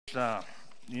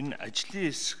Энэ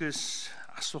ажлын хэсгээс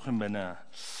асуух юм байна.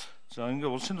 За ингээ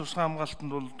улсын тусгай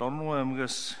хамгаалтанд бол Дорногов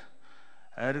аймгаас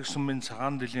Айраг сумын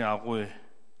цагаан дилийн агуй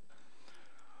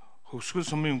Хөвсгөл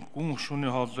сумын гүн өшөөний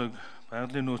хоолойг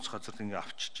байгалийн нөөц газарт ингээ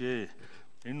авчижээ.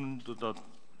 Энэ үнд одоо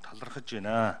талархаж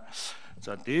байна.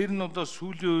 За дээр нь одоо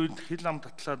сүүлийн үед хил ам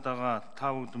татлаад байгаа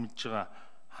та бүгд мэдж байгаа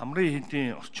хамрын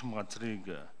хэдийн орчим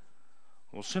газрыг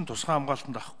улсын тусгай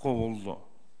хамгаалтанд авахгүй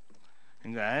бол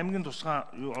ингээ аймгийн тусгай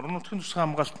орон нутгийн тусгай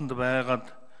хамгаалтанд байгаад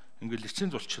ингээ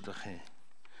лиценз болчиход байх юм.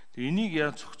 Тэгээ энийг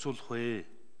яаж зохицуулах вэ?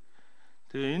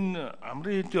 Тэгээ энэ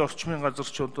амрын хэдийн орчмын газар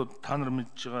ч одоо та нар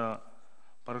мэдж байгаа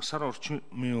бараг сар орчмын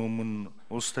өмнө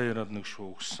улс даяараад нэг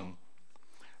шуу өгсөн.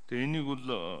 Тэгээ энийг бол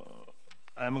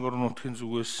аймаг орон нутгийн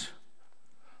зүгээс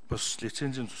бас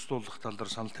лицензийн цуслуулах тал дээр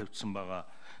санал тавьсан байгаа.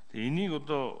 Тэгээ энийг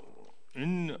одоо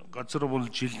энэ газар бол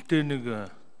жилдээ нэг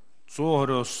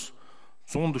 120-оос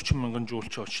 140 мянган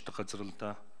жуулч очдог газар л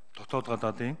да. Дотоод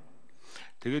гадаадын.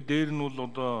 Тэгээд дээр нь бол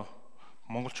одоо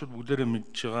монголчууд бүгдээрээ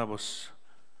мэдж байгаа бас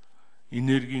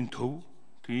энергийн төв.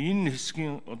 Тэгээ энэ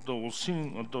хэсгийн одоо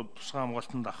улсын одоо тусгай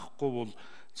хамгаалтанд авахгүй бол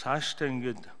цаашдаа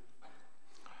ингээд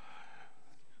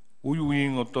үе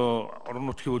үеийн одоо орон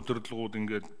нутгийн удирдлагууд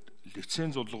ингээд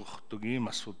лиценз олгохдаг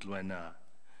ийм асуудал байна.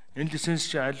 Энэ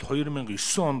лиценз чи аль 2009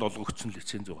 онд олгогдсон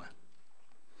лиценз байгаа.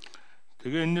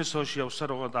 Тэгээ энэс хойш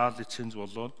явсаар байгаа лиценз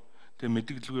болоод тэгээ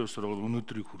мэдээлэлгүй явсаар байгаа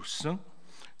өнөөдрийг хүрсэн.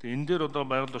 Тэгээ энэ дээр одоо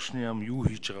байгаль орчны яам юу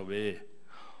хийж байгаа вэ?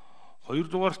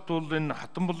 Хоёрдугаарт бол энэ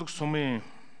Хатанбулаг сумын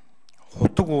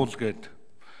хутаг уул гээд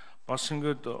бас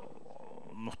ингээд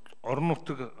орон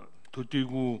нутаг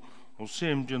төдийгүй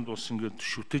улсын хэмжээнд бас ингээд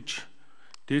шүтэж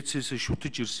дээдсээс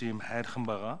шүтэж ирсэн юм хайрхан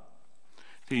байгаа.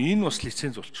 Тэгээ энэ бас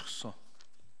лиценз болчихсон.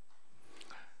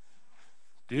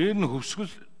 Дээр нь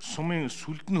Хөвсгөл сумын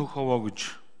сүлдэн хөх хаваа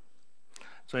гэж.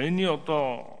 За энэний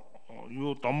одоо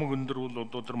юу домог өндөр бол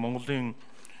одоо тэр Монголын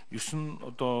 9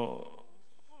 одоо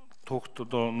тугт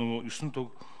одоо нөгөө 9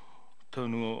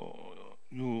 тугтай нөгөө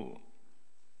юу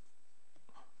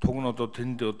туг нь одоо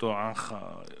тэнд одоо анх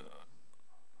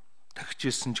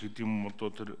тагчижсэн ч гэдэг юм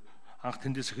одоо тэр анх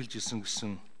тэндээс эхэлж исэн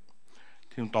гэсэн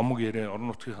тийм домог яриа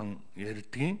орон нутгийн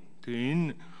ярьдгийн. Тэгээ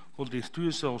энэ бол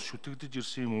эртвээсээ шүтэгдэж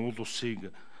ирсэн юм уул усыг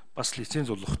бас лиценз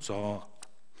олгоцоо.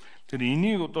 Тэр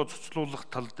энийг одоо цуцлуулах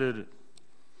тал дээр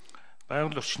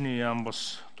байгаль орчны яам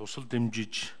бас тусал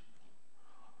дэмжиж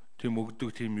тийм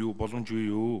өгдөг тийм юу боломж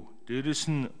юу? Дээрэс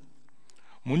нь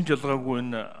мөн жалгаагүй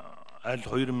энэ аль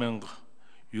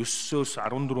 2009-өөс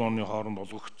 14 оны хооронд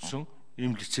олгогдсон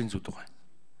ийм лицензүүд байгаа.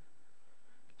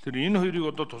 Тэр энэ хоёрыг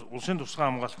одоо улсын тусгай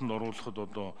хамгаалтанд оруулахад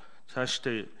одоо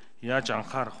цаашдаа яаж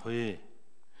анхаарах вэ?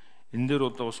 Энэ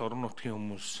дээр одоо бас орон нутгийн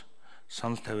хүмүүс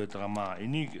санал тавиад байгаамаа.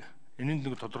 Энийг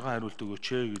нэг тодорхой хариулт өгөөч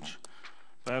гэж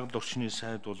байгаль орчны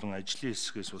сайд болон ажлын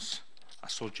хэсгээс бас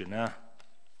асууж байна.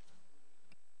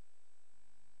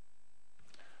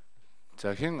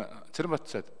 За хэн Цэрэнбат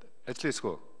сайд ажлын хэсэг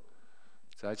үү?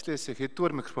 За ажлын хэсэг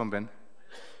хэддүгээр микрофон байна?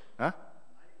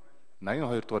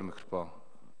 82 дугаар микрофон.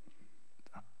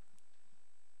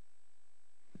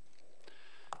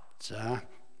 За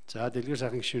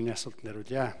Дэлгэрсайхан гишүүний асуултанд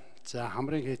хариулъя. За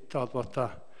хамрын хэдтэй холбоотой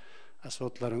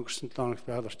асуудлаар өнгөрсөн 7 хоногт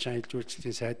байгаль орчин аялал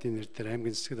жуулчлалын сайдын нэр дээр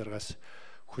аймгийн засаг даргаас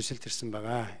хүсэлт ирсэн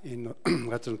байгаа. Энэ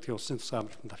газар нутгийн улсын тусгай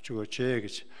хамгаалтанд авч өгөөч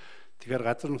гэж. Тэгэхээр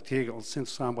газар нутгийг улсын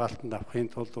тусгай хамгаалтанд авахын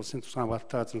тулд улсын тусгай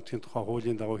хамгаалалттай газар нутгийн тухай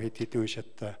хуулийн дагуу хэд хэдэн үе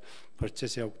шаттай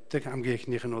процесс явагддаг. Хамгийн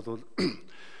эхнийх нь бол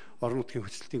орон нутгийн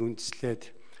хөдөлтийг үндэслээд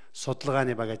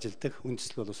судалгааны баг ажилдаг.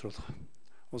 Үндэслэл боловсруулах.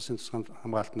 Улсын тусгай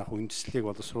хамгаалтанд авах үндэслэлийг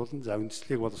боловсруулна. За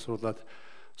үндэслэлийг боловсруулад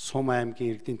Сум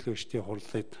аймгийн иргэдийн төлөөлөгчдийн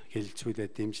хурлыг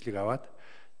хэлэлцүүлээд дэмжлэг аваад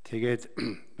тэгээд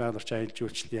байгаль орчин аялал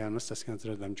жуулчлалын яамнаас засгийн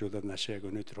газраар дамжуулаад наашаа яг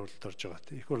өнөөдөр хуралд орж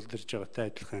байгаа. Их хуралд ирж байгаатай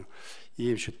адилхан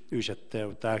ийм үе шаттай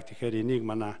явдаг. Тэгэхээр энийг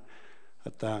манай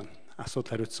одоо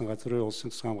асуудал хариуцсан газрын улсын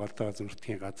тусгай хамгаалалттай газар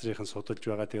нутгийн газрынхан судалж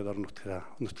байгаа. Тэгээд орон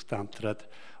нутгтай хамтраад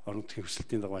орон нутгийн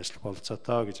хүсэлтийн дагуу ажиллах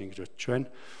болцоотой гэж ингэж бодож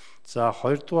байна. За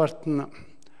хоёрдугаарт нь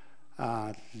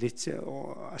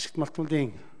ашигт малтмуулын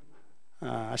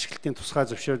ашиглалтын тусгай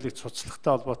зөвшөөрлийг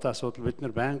цуцлахтай холбоотой асуудал бид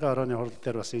нар байнгын орооны хурал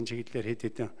дээр бас энэ чиглэлээр хэд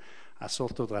хэдэн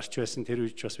асуултууд гарч байсан. Тэр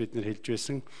үеч бас бид нар хэлж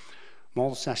байсан.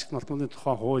 Монгол Улсын ашигт малтмуулын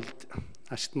тухай хуульд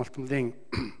ашигт малтмуулын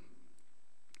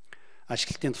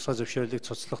ашиглалтын тусгай зөвшөөрлийг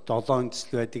цуцлах 7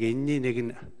 үндэслэл байдаг. Энэний нэг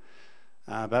нь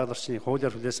байгаль орчны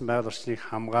хуулиар хүлээсэн байгаль орчныг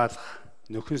хамгаалах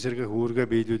нөхөн сэргээх үүргээ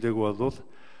биелүүлээг болвол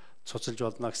цуцлж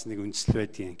болно гэсэн нэг үндэслэл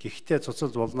байдгийн. Гэхдээ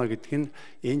цуцлж болно гэдэг нь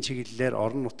энэ чиглэлээр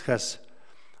орон нутгаас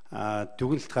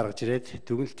дүгнэлт гаргаж ирээд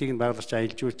дүгнэлтийг нь байгаль орчин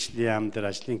аялал жуулчлалын яам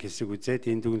дээр ажлын хэсэг үзээд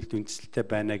энэ дүгнэлт үндэслэлтэй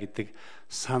байна гэдэг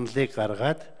саналыг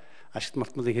гаргаад ашигт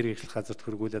малтмалын хэрэг эрхлэх газарт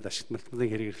хөргүүлээд ашигт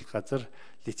малтмалын хэрэг эрхлэх газар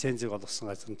лицензийг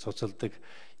олгосон газар нь цуцалдаг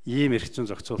ийм эрх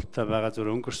зүйн зохицуулалттай байгаа зөв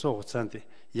өнгөрсөн хугацаанд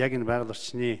яг энэ байгаль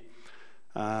орчны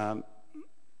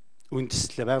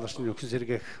үндэслэл байгаль орчны нөхцөл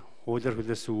сэргээх хуулиар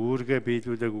хүлээсэн үүргээ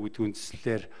биелүүлээгүй гэдэг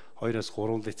үндслэлээр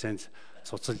 2-3 лиценз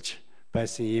цуцалж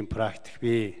байсан ийм практик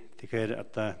бий. Тэгэхээр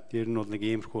одоо ер нь бол нэг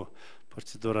иймэрхүү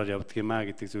процедураар явдаг юм а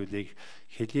гэдэг зүйлийг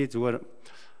хэлий зүгээр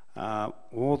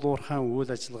уул уурхайн үйл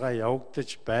ажиллагаа явагдаж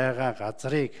байгаа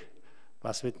газрыг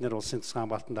бас бид нэр улсын тусгай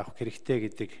хамгаалтанд авах хэрэгтэй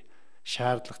гэдэг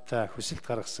шаардлагатай хүсэлт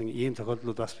гаргасан ийм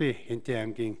тохиолдлууд бас би Хэнтэй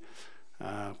аймгийн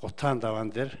Гутаан даваан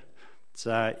дээр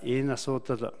за энэ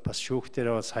асуудал бас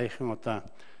шүүхтэрээ бас саяхан одоо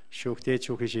шүүхтээ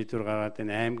шүүхийн шийдвэр гаргаад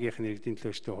энэ аймгийнх нь иргэдийн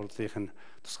төлөөлөлтийн хурлынх нь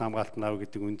тусгай хамгаалтанд авах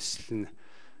гэдэг үндэслэл нь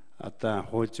одоо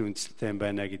хууль зүйн үндэслэлтэй юм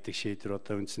байна гэдэг шийдвэр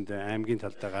одоо үндсэндээ аймгийн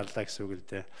талдаа гарлаа гэсэн үг л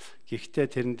дээ. Гэхдээ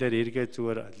тэрэн дээр эргээд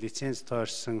зүгээр лиценз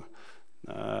тойрсон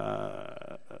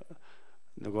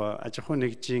нөгөө аж ахуй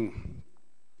нэгжийн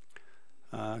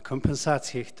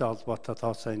компенсац хийхтэй холбоотой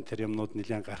тооцоо энэ төр юмнууд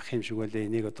нэлээд гарах юм шиг байлаа.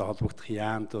 Энийг одоо холбогдох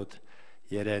яамдууд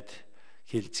яриад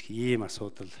хилцэх ийм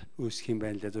асуудал үүсэх юм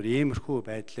байна лээ. Зүгээр иймэрхүү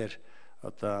байдлаар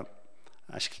одоо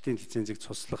ашиглалтын лицензийг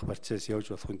цуслах процесс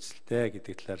явж болох үндэслэлтэй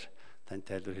гэдэг талаар тань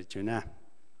тайлбар хийж байна.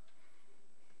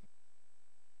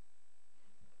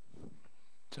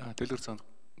 За Дэлгэрсайхан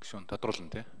гишүүн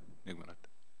тодруулна тий 1 минут.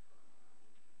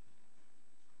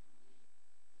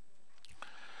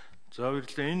 За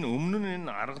баярлалаа. Энэ өмнө нь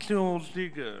энэ аргалын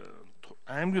уулыг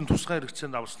аймгийн тусгай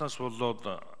хэрэгцээнд авснаас болоод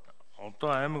одоо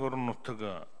аймаг орон нутаг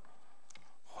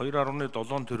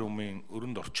 2.7 тэрбумын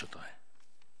өрөнд орчод байгаа.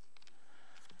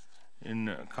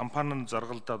 Энэ компани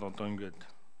заргалдаад одоо ингээд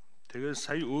тэгээд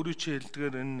сая өөрөө чи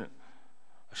хэлдгээр энэ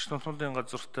ашиг малтмалын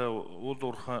газартай уул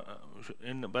уурхай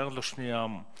энэ байгаль орчны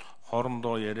яам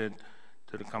хоорондоо яриад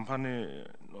тэр компани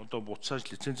одоо буцааж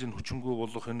лицензийн хүчингүй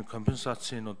болох энэ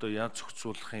компенсацийн одоо яаж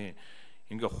зохицуулахын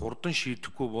ингээ хурдан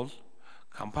шийдэхгүй бол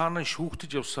компани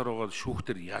шүүхтэж явсаар байгаа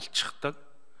шүүхтэр ялчдаг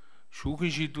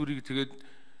шүүхийн шийдвэрийг тэгээд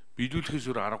биелүүлэхээс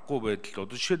өөр аргагүй байдал.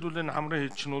 Одоо жишээлбэл энэ хамрын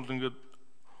хэд чинь бол ингээд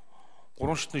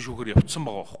 3 шатны шүүхээр явцсан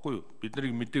байгаа байхгүй юу? Бид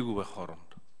нарыг мэдээгүй байх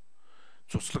хооронд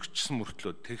цуцлагчсан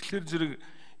мөртлөө. Тэгэхээр зэрэг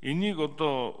энийг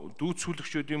одоо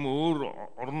дүүцүүлэгчүүд юм өөр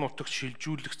орон нутагт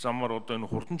шилжүүлэх замаар одоо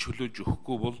энэ хурдан чөлөөж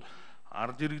өгөхгүй бол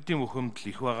ард иргэдийн мөхөмдөл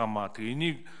их байгаамаа. Тэгээ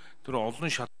энийг тэр олон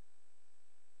шат.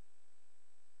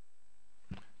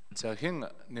 За хэн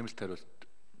нэмэлт хариулт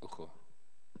өгөх вэ?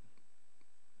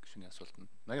 Гишүүний асуултанд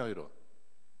 82 уу?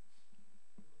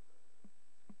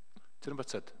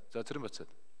 Цэрэнбацаад. За Цэрэнбацаад.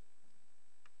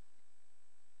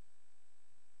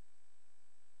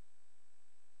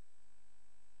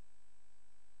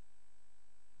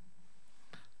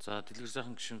 За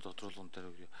Дэлгэрсайхан гишүүн тодруулган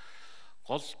дээр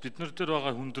гол биднэр дээр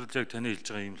байгаа хүндрэл яг таны хэлж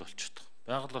байгаа юм л болчихдог.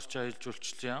 Байгаль орчин аялал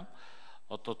жуулчлалын яам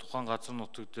одоо тухайн газар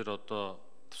нутаг дээр одоо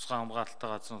тусгай хамгаалалттай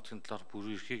газар нутгийн талаарх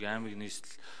бүрэн эрхийг аймаг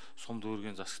нийслэл сум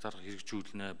дүүргийн засагт арга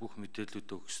хэрэгжүүлнэ, бүх мэдээллүүд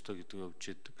өгөх ёстой гэдгийг өгч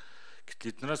яддаг.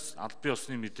 Гэтэл эднээс аль бие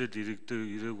усны мэдээлэл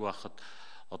ирээгүй байхад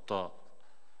одоо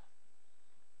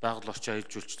байгаль орчин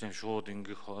аялал жуулчлалын шууд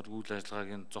ингээх үйл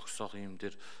ажиллагааг зогсоох юм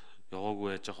дээр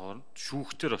яваагүй байж байгаа хооронд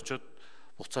шүүхтэр очиод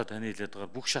буцаа таны хэлээд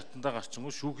байгаа бүх шатандаа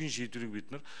гарчингуу шүүхийн шийдвэрийг бид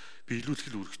нар биелүүлэх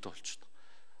л үүрэгтэй болчихдог.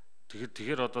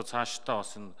 Тэгэхээр одоо цаашдаа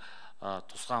бас энэ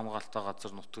тусгай хамгаалалттай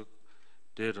газар нутаг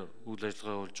дээр үйл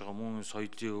ажиллагаа явуулж байгаа мөн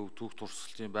соёлын өв, түүх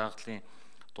туршлагын байгалийн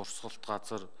дурсгалт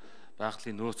газар,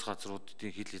 байгалийн нөөц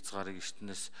газруудын хил хязгаарыг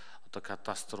эртнээс одоо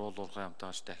кадастр уул уурхай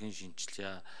хамтаагч дахин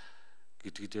шинжилье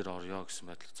гэдэг дээр орё гэсэн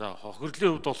байдал. За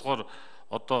хохирлын хувьд болохоор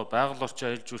одоо байгаль орчин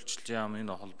аялал жуулчлалын яам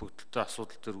энэ холбогдлолтой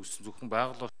асуудал дээр үүссэн зөвхөн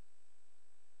байгаль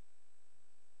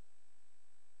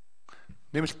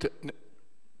нэмэлт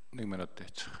 1 минут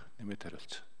дээч нэмэлт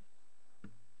хариулж.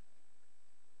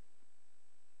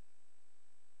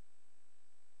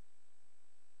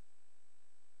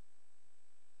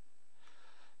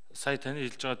 сая таны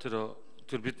хэлж байгаа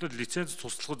тэр бид нар лиценз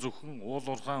туслах зөвхөн уул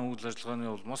уурхайн үйл ажиллагааны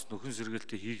улмаас нөхөн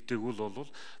сэргээлтээ хийгдээгүй л бол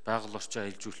байгаль орчин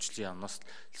аялал жуулчлалын яамнаас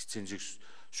лицензийг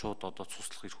шууд одоо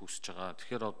туслах эрх үүсэж байгаа.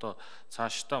 Тэгэхээр одоо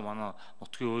цаашдаа манай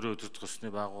нутгийн өөрөө өдөрт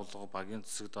төсний байгууллага, багийн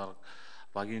засаг дарга,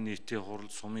 багийн нийтийн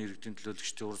хурал, сумын иргэдийн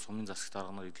төлөөлөгчдийн хурал, сумын засагт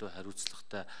дарга нар илүү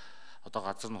хариуцлагатай одоо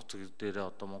газар нутаг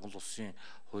дээр одоо Монгол улсын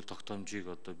хууль тогтоомжийг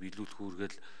одоо биелүүлэх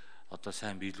үүргээл одоо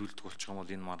сайн биелүүлдэг болчих юм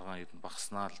бол энэ маргаан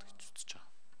багаснаа л гэж үзэж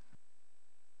байгаа.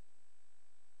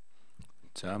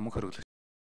 За мөнх хөргөл